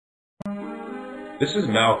This is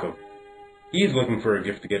Malcolm. He's looking for a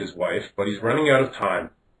gift to get his wife, but he's running out of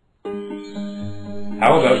time.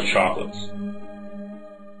 How about chocolates?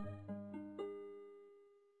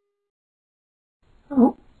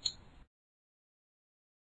 Oh.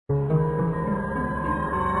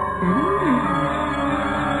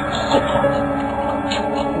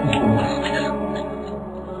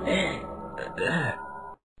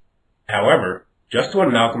 However, just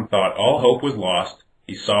when Malcolm thought all hope was lost,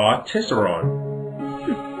 he saw Tisseron.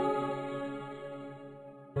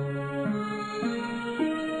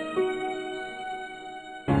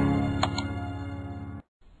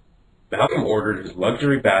 Malcolm ordered his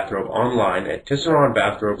luxury bathrobe online at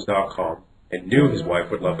TisseronBathrobes.com and knew his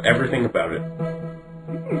wife would love everything about it.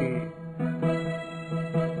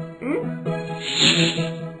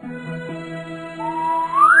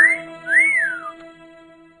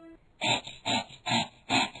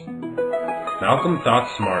 Malcolm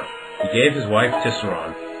thought smart. He gave his wife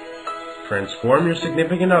Tisseron. Transform your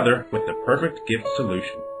significant other with the perfect gift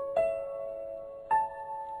solution.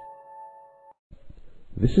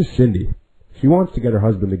 This is Cindy. She wants to get her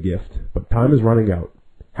husband a gift, but time is running out.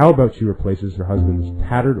 How about she replaces her husband's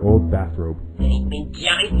tattered old bathrobe?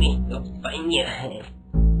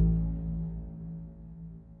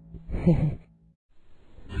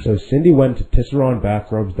 So Cindy went to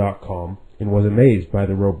TisseronBathrobes.com and was amazed by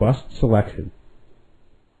the robust selection.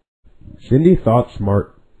 Cindy thought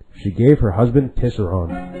smart. She gave her husband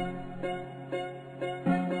Tisseron.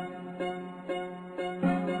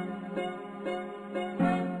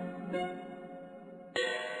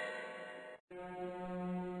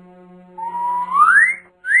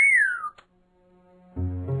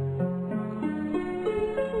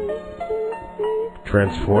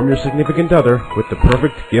 Transform your significant other with the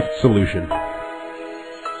perfect gift solution.